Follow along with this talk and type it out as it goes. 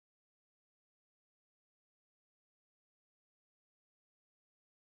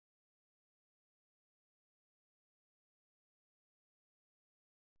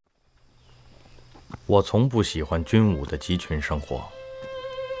我从不喜欢军伍的集群生活，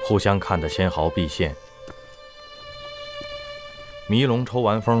互相看得纤毫毕现。迷龙抽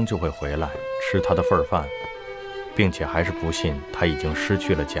完风就会回来吃他的份饭，并且还是不信他已经失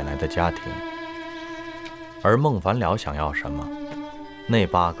去了捡来的家庭。而孟凡了想要什么，那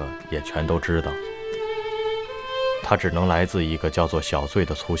8个也全都知道。他只能来自一个叫做小醉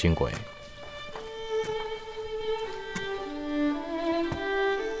的粗心鬼。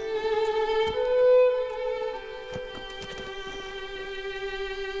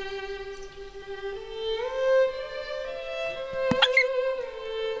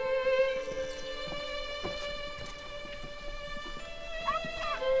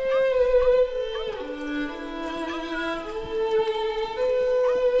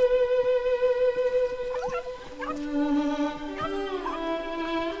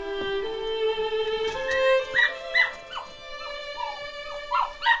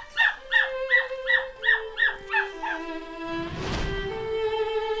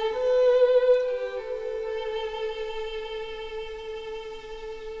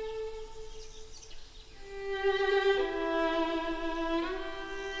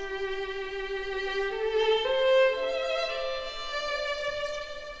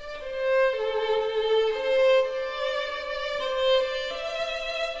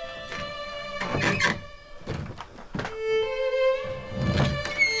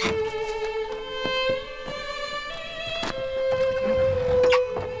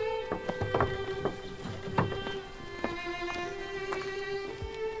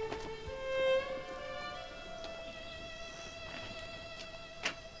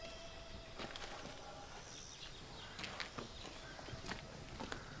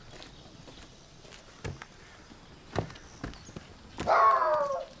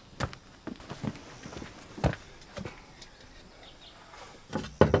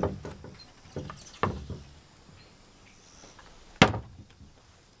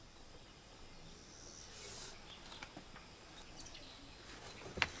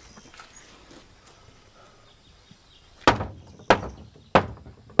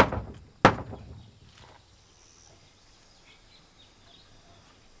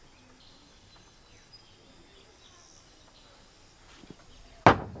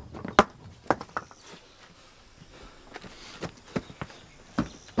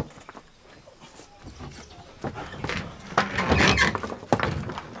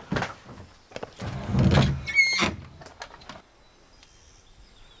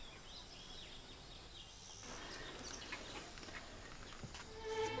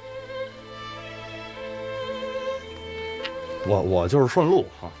我就是顺路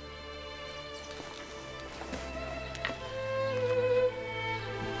啊。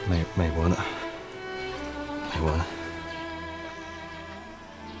美国的，美国的。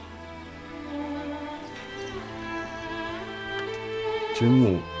军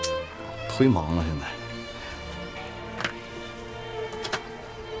务忒忙了，现在。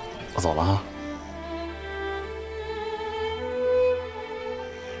我走了啊。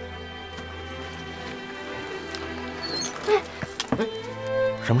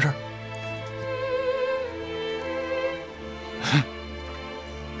什么事儿？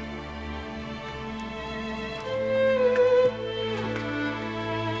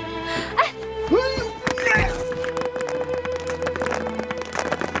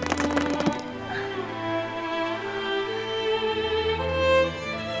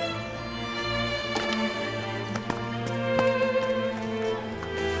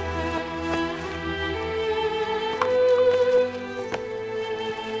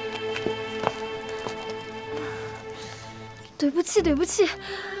对不起，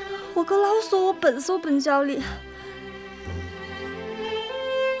我哥老说我笨手笨脚的。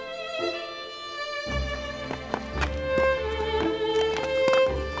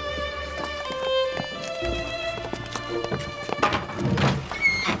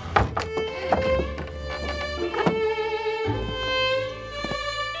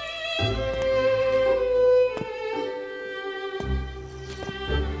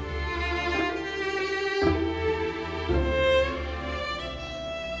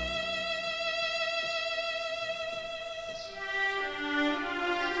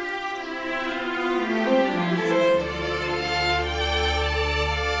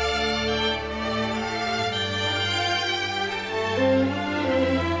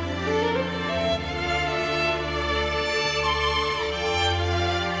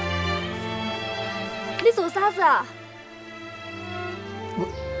你做啥子啊？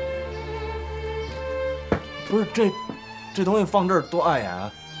不是这东西放这儿多碍眼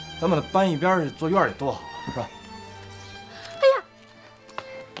啊，咱把它搬一边去，坐院里多好，是吧？哎呀，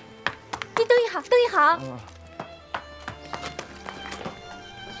你等一下，堂。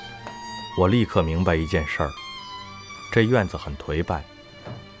我立刻明白一件事儿：这院子很颓败，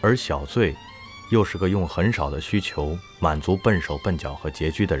而小醉又是个用很少的需求满足笨手笨脚和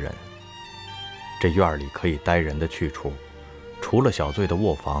拮据的人。这院里可以待人的去处，除了小醉的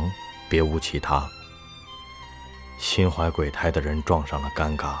卧房，别无其他。心怀鬼胎的人撞上了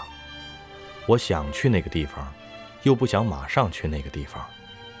尴尬，我想去那个地方，又不想马上去那个地方。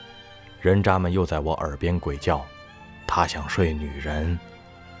人渣们又在我耳边鬼叫，他想睡女人。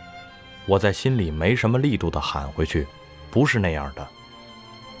我在心里没什么力度地喊回去，不是那样的，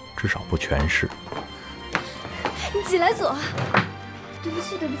至少不全是。你进来坐。对不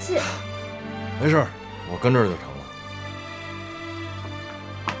起，对不起。没事，我跟这儿就成了。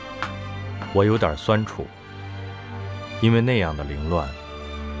我有点酸楚，因为那样的凌乱，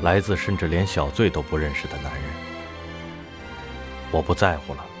来自甚至连小醉都不认识的男人。我不在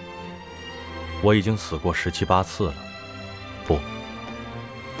乎了，我已经死过17、8次了。不，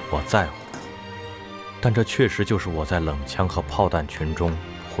我在乎，但这确实就是我在冷枪和炮弹群中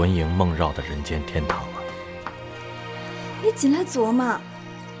魂萦梦绕的人间天堂啊！你进来坐嘛。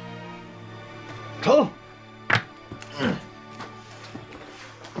成。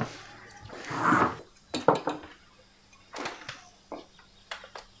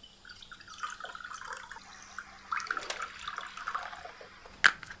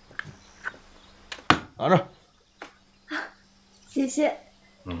拿着。谢谢。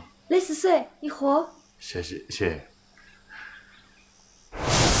那是水，你喝。谢谢，谢谢。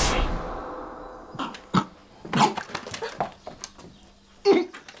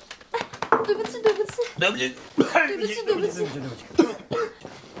对不起，对不起，对不起，对不起，对不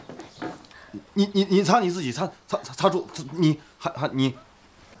起。你擦你自己擦住，你还你。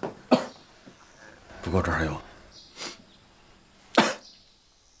不过这儿还有。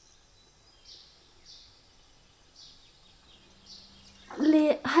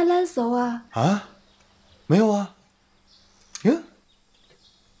你还难受啊？啊？没有啊。哟。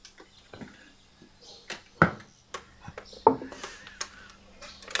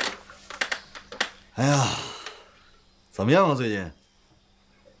哎呀，怎么样啊？最近？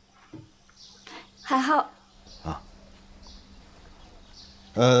还好。啊。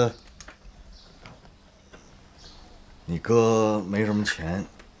你哥没什么钱，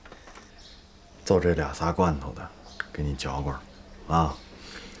就这2、3罐头的，给你嚼罐啊。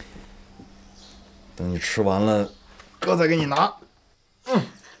等你吃完了，哥再给你拿。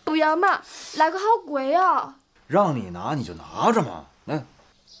不要嘛，那个好贵啊。让你拿你就拿着嘛，来。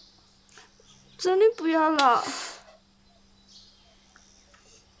真的不要了。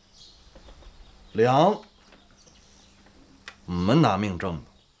粮，我们拿命挣的，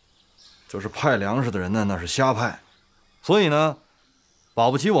就是派粮食的人呢，那是瞎派。所以呢，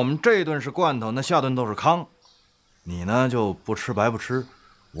保不齐我们这顿是罐头，那下顿都是糠。你呢就不吃白不吃，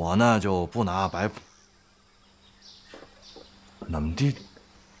我呢就不拿白不。怎么的？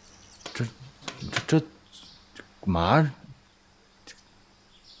这嘛？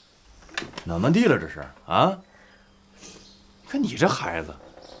怎么地了？这是啊？看你这孩子。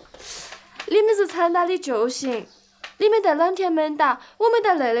你们是禅达的救星，你们在冷天猛打，我们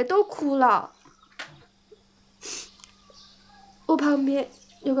在累的都哭了。我旁边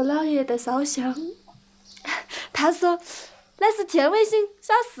有个老爷爷在烧香，他说那是天卫星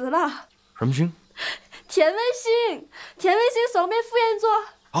下世了。什么星？天卫星，天卫星上面复原着。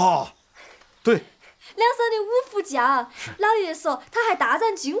哦，对。两手的五福将，老爷爷说他还大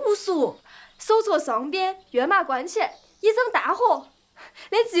展金兀术，手戳上边，跃马关前，一声大火，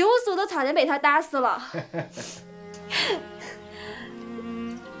连金兀术都差点被他打死了。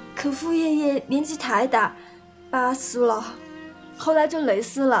可福爷爷年纪太大，80了，后来就累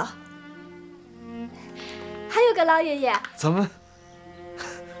死了。还有个老爷爷，怎么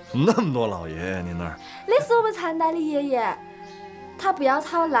那么多老爷爷？您那儿？那是我们禅达的爷爷，他不要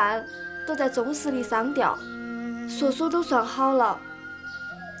逃难，都在宗室里上吊，说都算好了。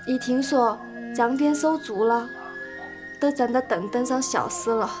一听说江边守住了，都站在凳凳上笑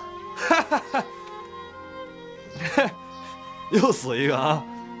死了。又死一个啊！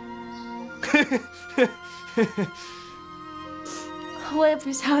我也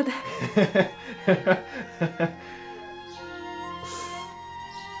不晓得。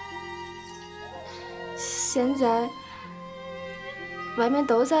现在外面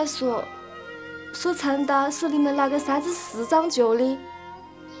都在说禅达是你们那个啥子市长救的，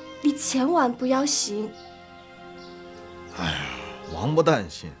你千万不要信。哎呀，王八蛋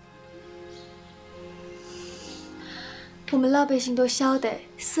信！我们老百姓都晓得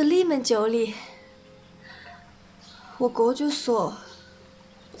是你们救的。我哥就说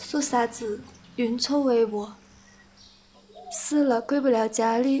啥子运筹帷幄，死了归不了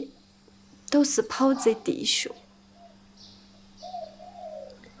家里，都是跑贼弟兄。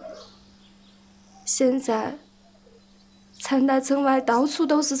现在，禅达城外到处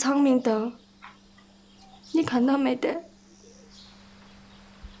都是长明灯，你看到没得？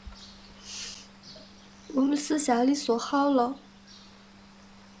我们私下里说好了，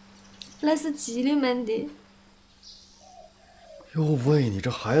那是纪里门的。哟喂，你这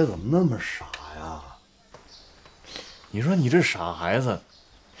孩子怎么那么傻呀？你说你这傻孩子，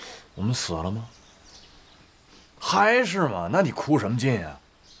我们死了吗？还是吗？那你哭什么劲呀？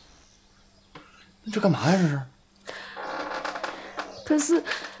这干嘛呀？这是？可是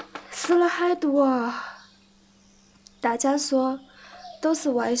死了好多啊！大家说都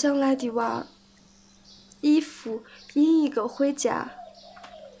是外乡来的娃，一父引一个回家，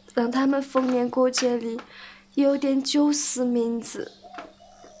让他们逢年过节里有点酒食明志。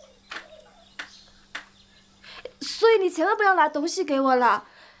所以你千万不要拿东西给我了，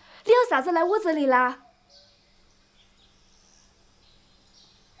你有啥子来我这里啦？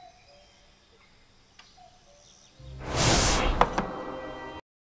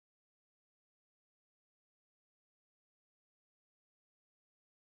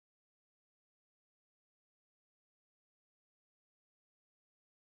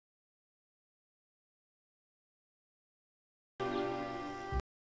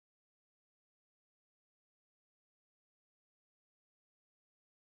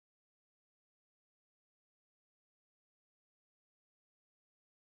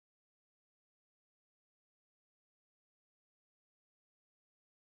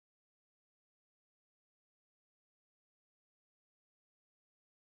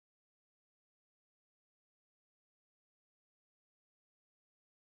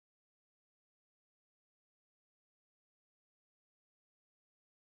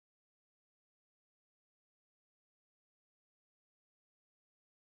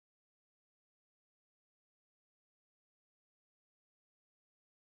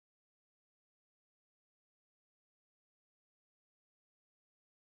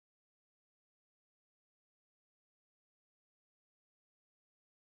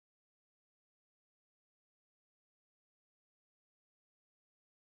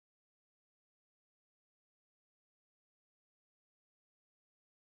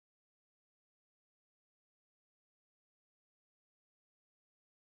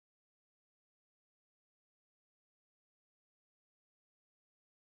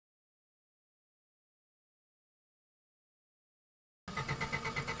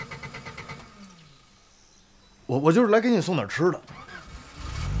我就是来给你送点吃的。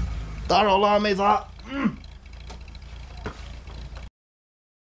打扰了啊，妹子。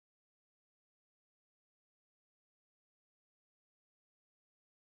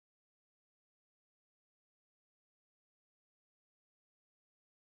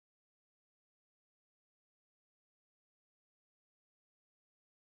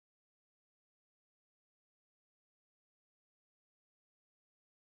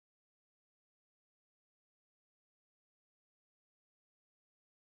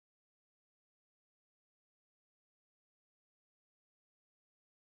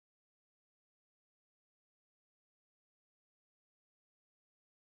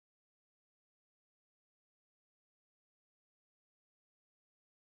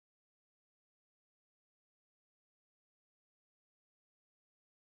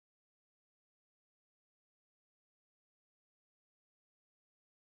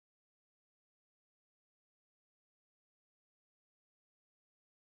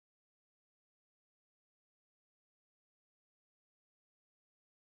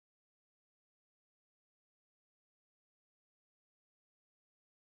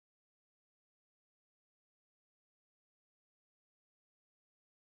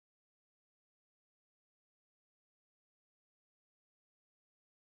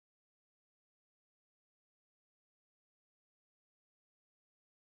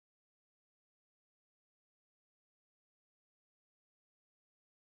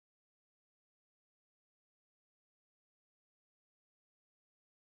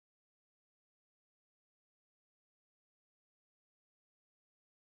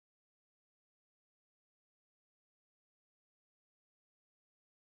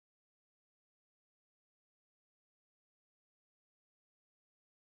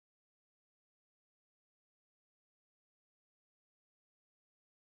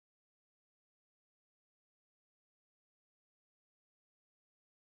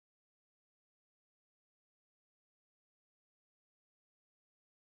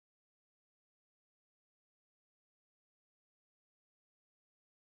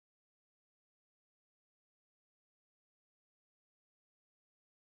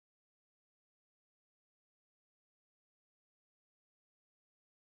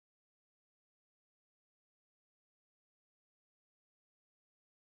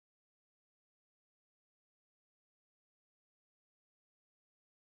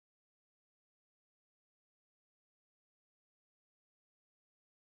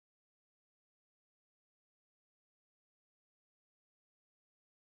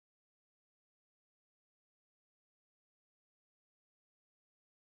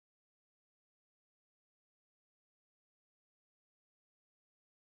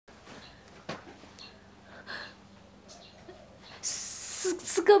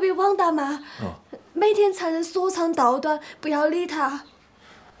隔壁王大妈，每天缠人说长道短，不要理她。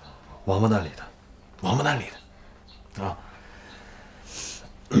王八蛋理他，王八蛋理他，啊！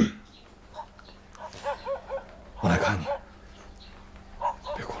我来看你，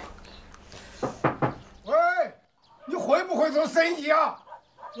别哭了。喂，你会不会做生意啊？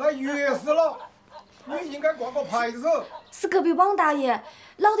来月事了，你应该挂个牌子。是隔壁王大爷，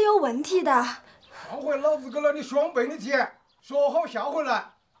脑子有问题的。上回老子给了你双倍的钱，说好下回来，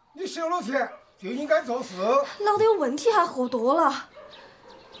你收了钱就应该做事。脑子有问题还喝多了。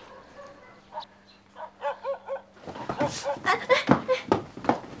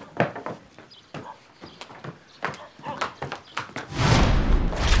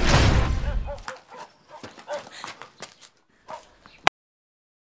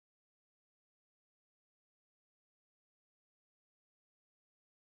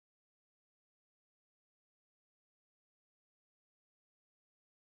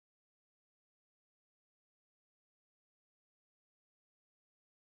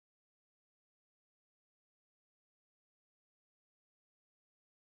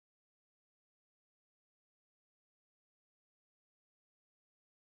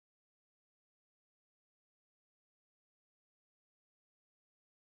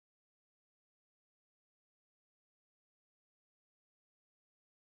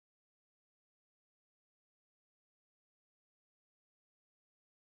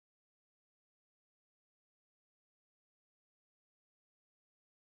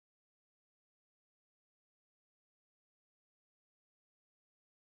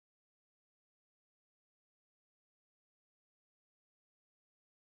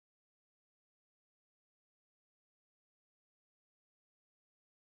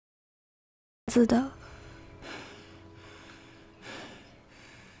知道。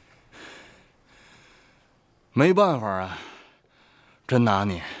没办法啊，真拿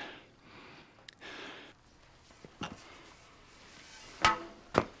你。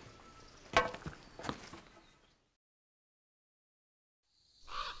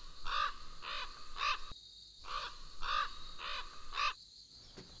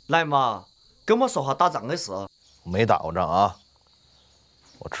来嘛，跟我说下打仗的事。我没打过仗啊，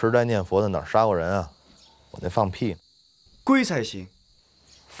我吃斋念佛的哪儿杀过人啊？我那放屁，鬼才行。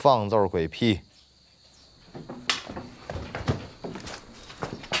放揍鬼屁。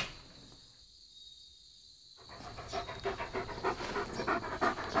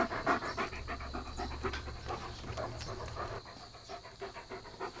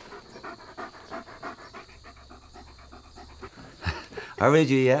二位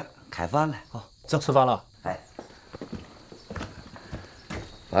爵爷，开饭了。好，走，吃饭了。哎，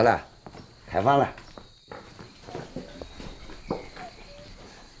完了，开饭了。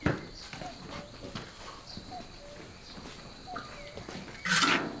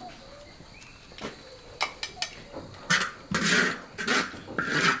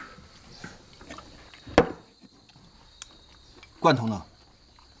罐头呢？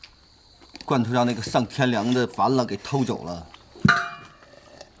罐头让那个上天良的烦了给偷走了。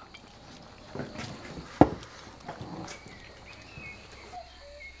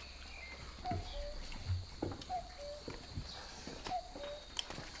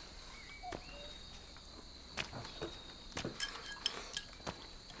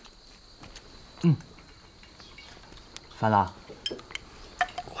烦了，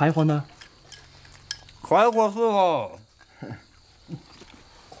快活呢？快活死了！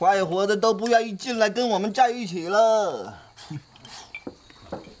快活的都不愿意进来跟我们在一起了。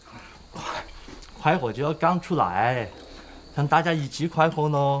快活就要赶出来，让大家一起快活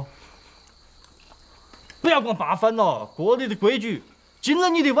呢。不要光麻烦了，国里的规矩，进了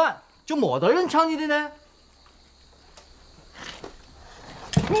你的碗就没得人抢你的呢。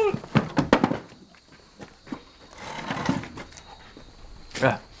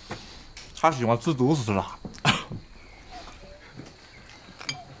哎，他喜欢吃都是辣。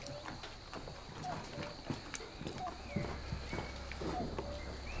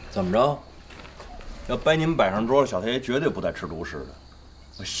怎么着？要把你们摆上桌，小太爷绝对不带吃独食的，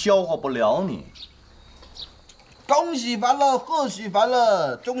我消化不了你。恭喜烦了，贺喜烦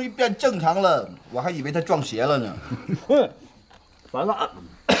了，终于变正常了，我还以为他撞邪了呢。烦了，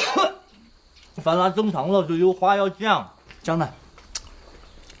烦了，正常了就有话要讲，讲来。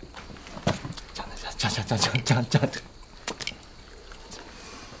讲。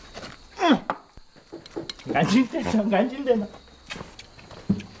安静点，讲安静点呢。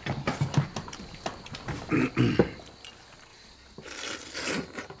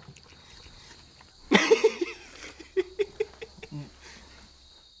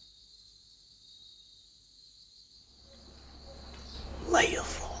累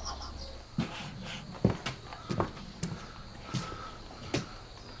死。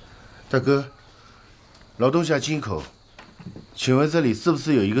大哥，劳动下金口，请问这里是不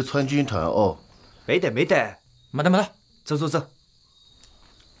是有一个川军团哦？没得，没得，没得，走走走，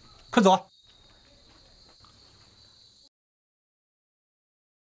快走。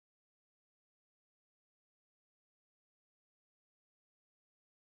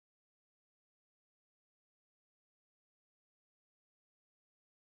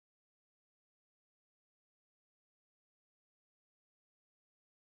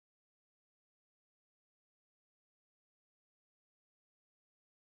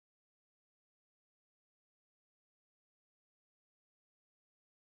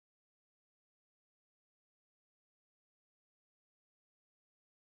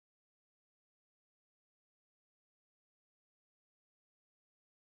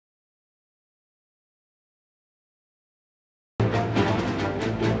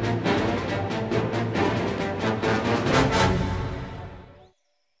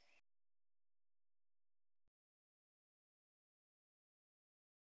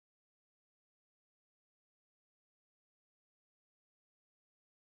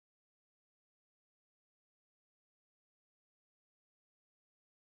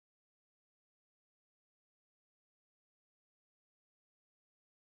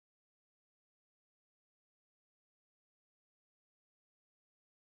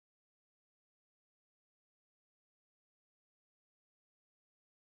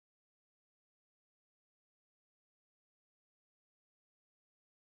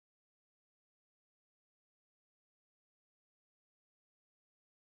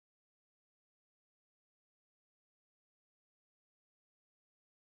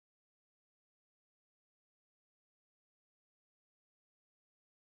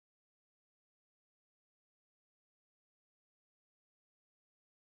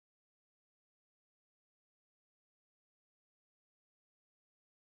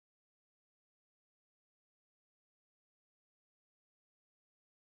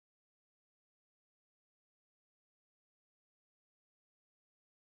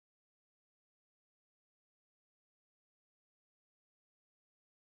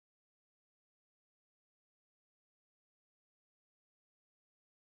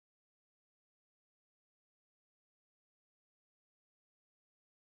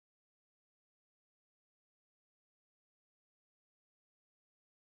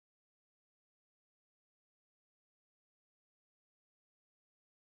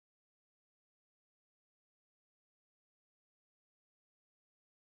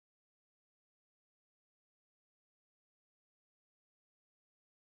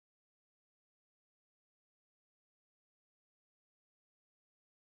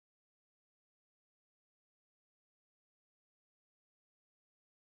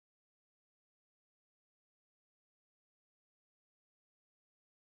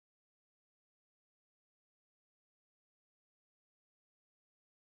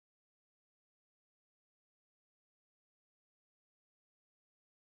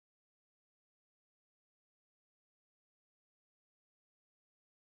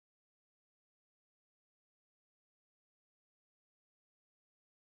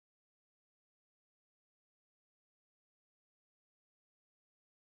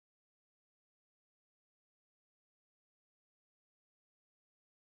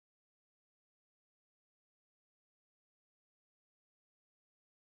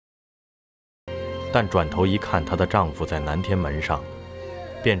但转头一看她的丈夫在南天门上，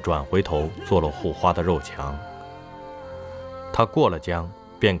便转回头做了护花的肉墙。她过了江，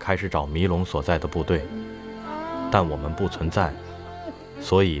便开始找迷龙所在的部队，但我们不存在，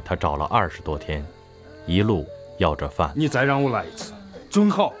所以她找了20多天，一路要着饭。你再让我来一次，准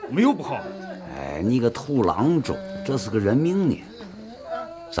好，没有不好。哎，你个土郎中，这是个人命呢，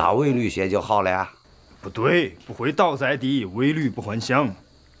咋违律些就好了？不对，不会倒在地，违律不还乡。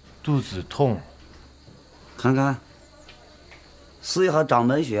肚子痛。看看，试一下掌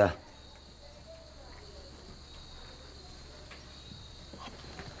门穴。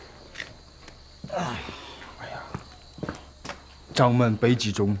哎呀，掌门被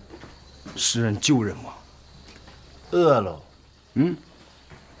击中，是人救人吗？饿了。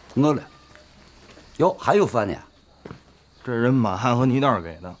饿了。哟，还有饭呢。这人满汉和泥蛋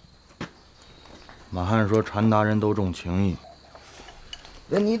给的。满汉说禅达人都重情义，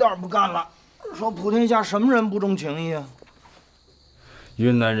这泥蛋不干了，说普天下什么人不重情义啊？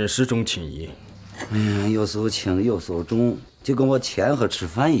云南人是重情义。有时候轻，有时候重，就跟我钱和吃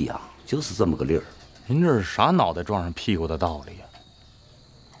饭一样，就是这么个理儿。您这是啥脑袋撞上屁股的道理啊？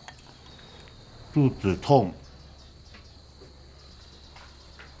肚子痛。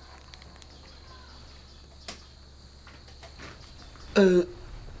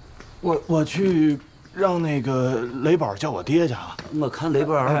我去让那个雷宝叫我爹去啊！我看雷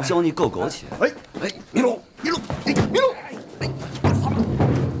宝叫你狗狗去。哎，米龙，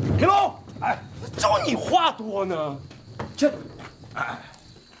哎，就你话多呢。这，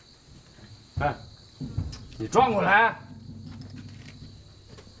哎，你转过来，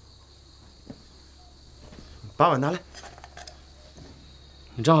把碗拿来。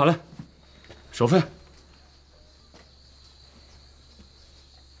你站好了，手分。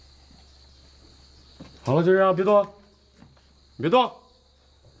好了，就这样，别动，别动。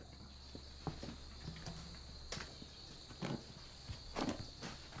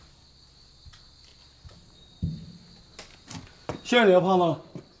谢谢你啊，胖子。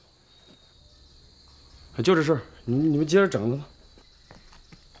就这事儿，你们接着整着吧。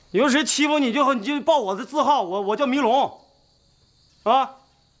以后谁欺负你就报我的字号，我叫迷龙。啊，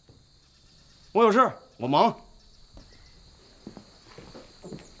我有事，我忙。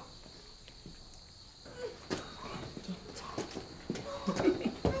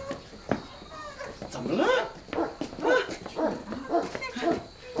怎么了？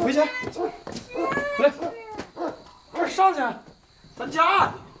回去，来，快上去，咱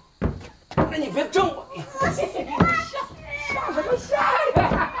家。那你别整我，你上什么下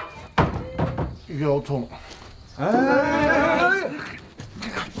呀？腰痛。哎，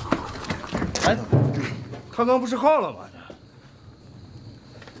他刚不是号了吗？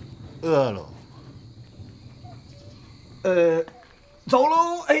饿了。走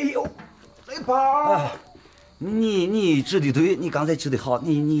喽！哎呦，雷宝，哎，你治的对，你刚才治的好，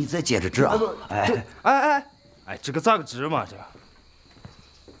你再接着治啊！哎，这个咋个治嘛？这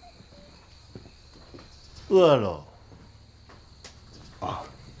饿了。啊。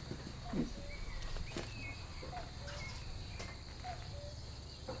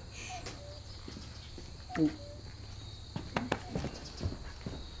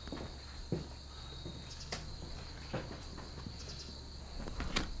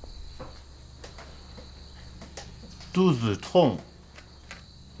肚子痛。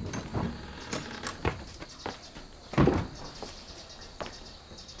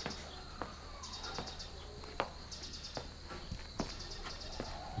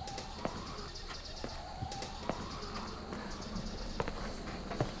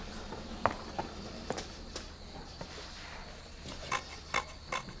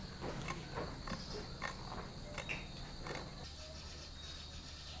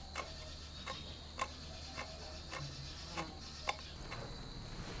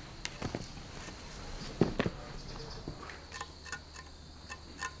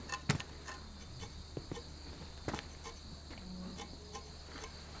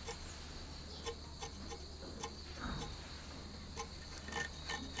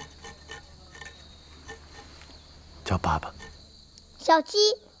叫爸爸，小鸡，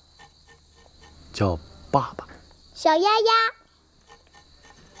叫爸爸，小鸭鸭，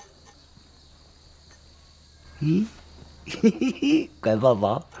嘿嘿，乖宝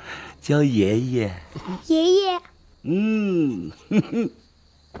宝，叫爷爷，爷爷，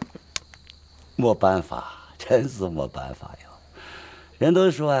没办法，真是没办法呀。人都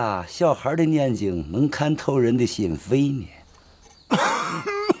说呀，小孩的眼睛能看透人的心扉呢。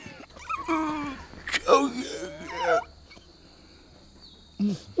叫爷爷。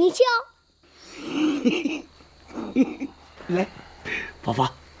你叫。来，宝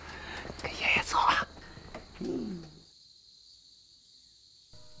宝，跟爷爷走啊。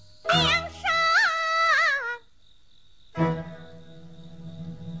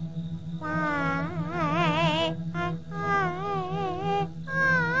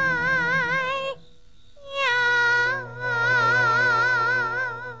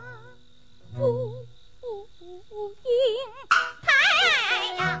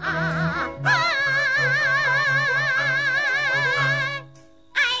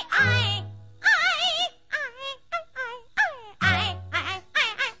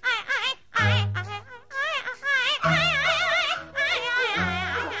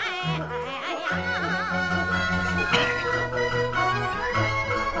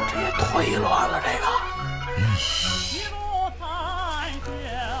忒乱了，这个。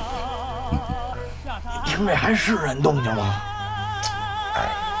你听这还是人动静吗？哎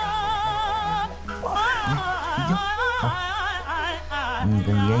呀，你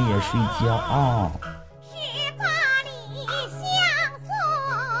跟爷爷睡觉啊。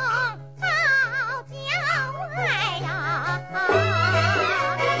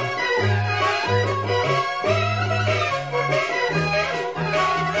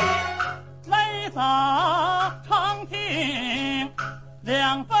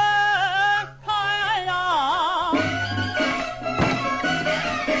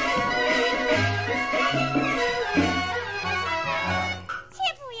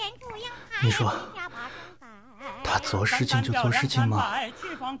你说，他做事情就做事情嘛，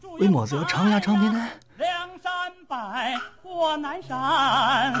为么子要唱呀唱的呢？梁山伯过南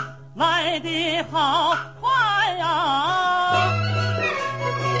山，来得好快呀！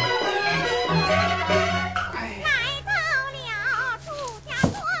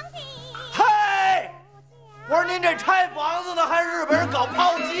嘿，我说您这拆房子的还是日本人搞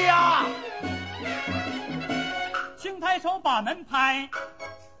炮击啊？请抬手把门拍。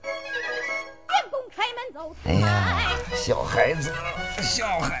员工开门走出来。哎呀，小孩子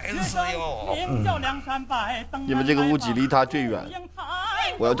哟！你们这个屋脊离他最远，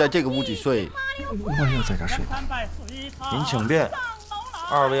我要在这个屋脊睡。我也要在这睡。您请便，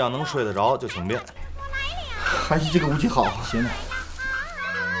二位要能睡得着就请便。还是这个屋脊好。行了。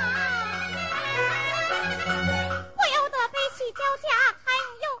不由得悲喜交加，很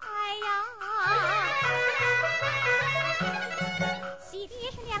有爱呀。喜的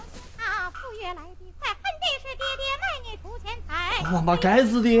是良心啊，富裕来得快，恨的是爹爹卖你出钱财。王八该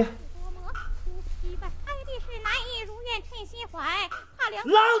死的！爱的是难以如愿称心怀，怕两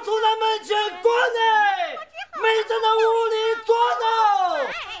老从咱门前滚嘞，没在那屋里坐呢。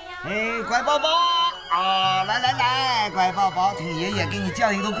哎，乖宝宝啊，来，乖宝宝，听爷爷给你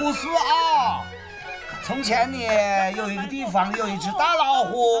讲一个故事啊。从前呢，有一个地方有一只大老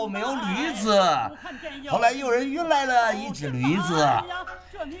虎，没有驴子。后来有人运来了一只驴子，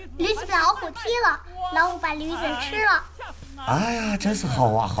驴子被老虎踢了，老虎把驴子吃了。哎呀，真是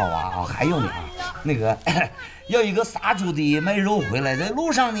好啊！还有呢，那个有一个杀猪的卖肉回来，在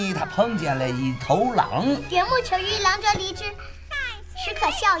路上呢，他碰见了一头狼。缘木求鱼，两者离之，实可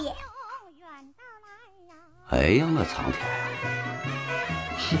笑也。哎呀，我苍天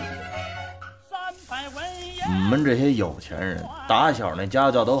呀！你们这些有钱人，打小那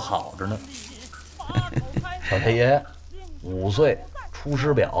家教都好着呢。小太爷，5岁，出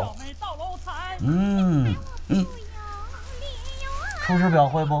师表。出师表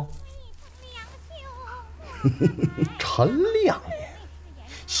会不？陈亮爷，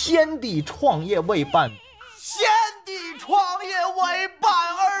先帝创业未半，先帝创业未半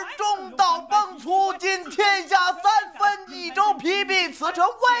而中道崩殂，今天下3分1州疲弊，此诚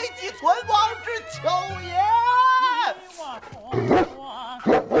危急存亡之秋也。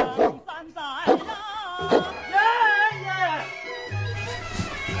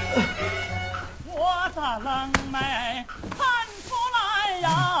我的冷眉看出来呀！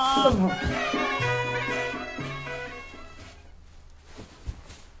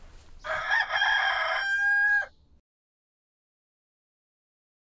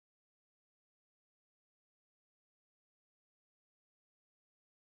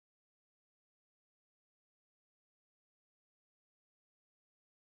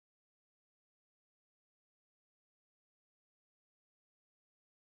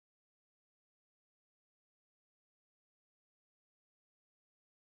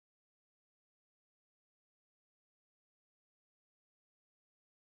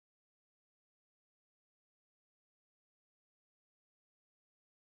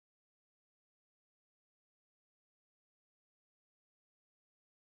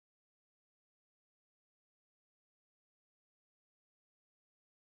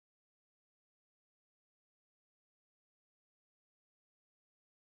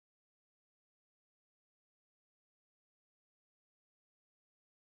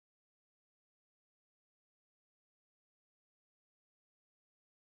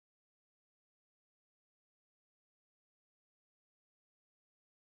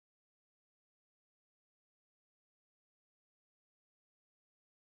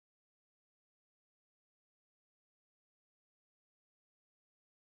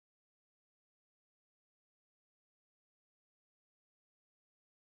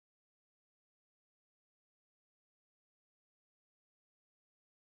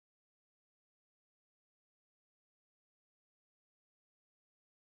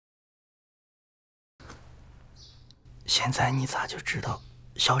现在你咋就知道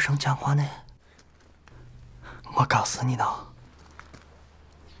小声讲话呢？我告诉你呢，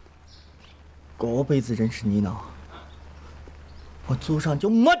这辈子认识你呢，我祖上就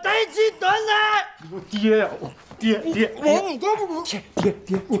没带几顿嘞！我爹呀，爹，爹，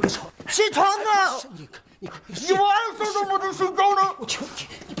你别吵，起床啊！你一晚上都没得睡着呢。我求你，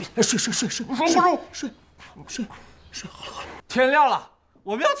你别睡，睡好了。天亮了。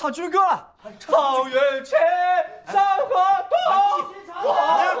我们要唱军歌了。草原前，山花多，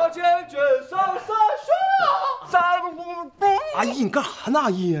花花千卷上山雪。阿姨，你干啥呢？阿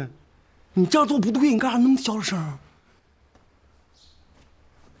姨，你这样做不对，你干啥那么小声？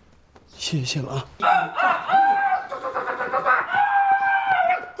谢了啊。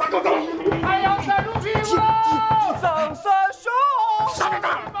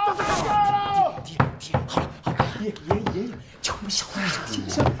小子，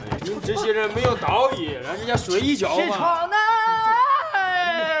您这些人没有道义，让人家睡一觉嘛。起床呢！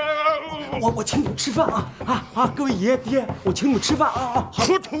我请你们吃饭啊！各位爷爹，我请你们吃饭啊！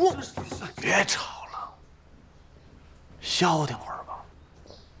出土，别吵了，消停会儿吧。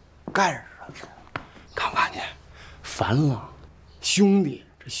干什么？干嘛呢？烦了，兄弟，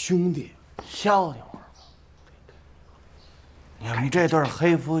这兄弟，消停会儿吧。你们这对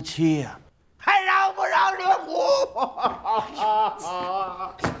黑夫妻呀，还让不让惹火？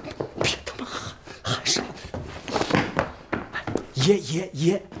别他妈喊什么？爷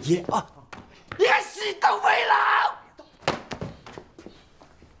啊！也是都为了。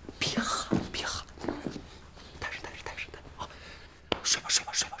别喊！踏实啊！睡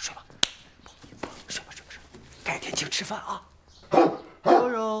吧！改天请吃饭啊！柔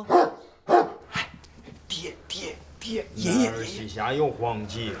柔，爹，爷爷，膝下有黄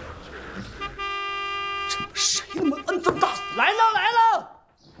金。这谁他妈摁这么大？来了！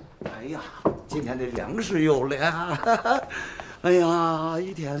哎呀，今天的粮食有了呀！哎呀，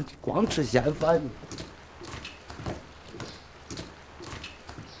一天光吃闲饭。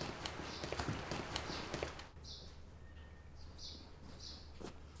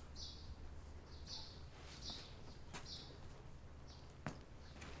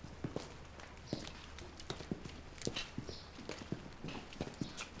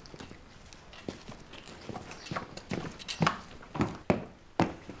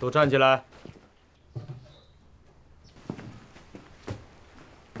都站起来！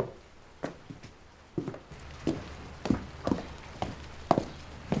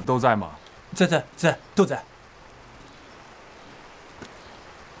都在吗？在，都在。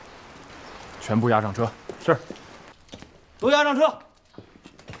全部押上车。是。都押上车。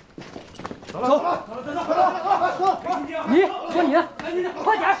走！你，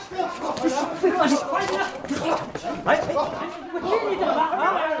快点！废话，快点！来，我接你怎么了啊？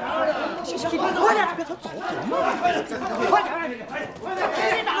行，快点！别走快点！接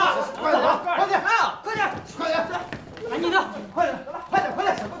你打！快点！来你的！快点！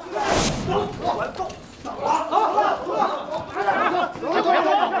走！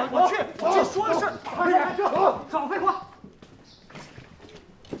我去说个事儿，快点！少废话！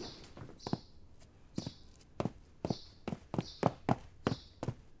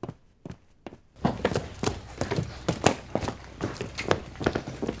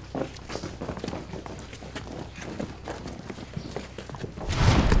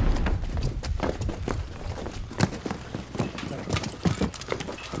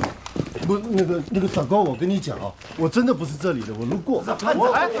不，那个长官，我跟你讲啊，我真的不是这里的，我路过。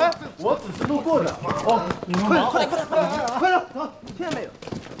我只是路过的。哦，你们快点，走，听见没有？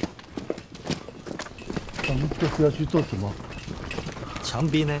咱们这是要去做什么？枪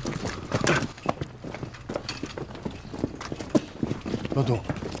毙呢？老董，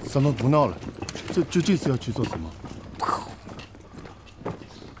咱们不闹了，这究竟是要去做什么？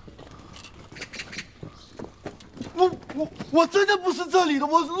我真的不是这里的，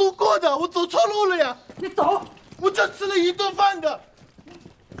我是路过的，我走错路了呀！你走，我就吃了一顿饭的。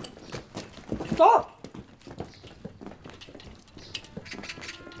走。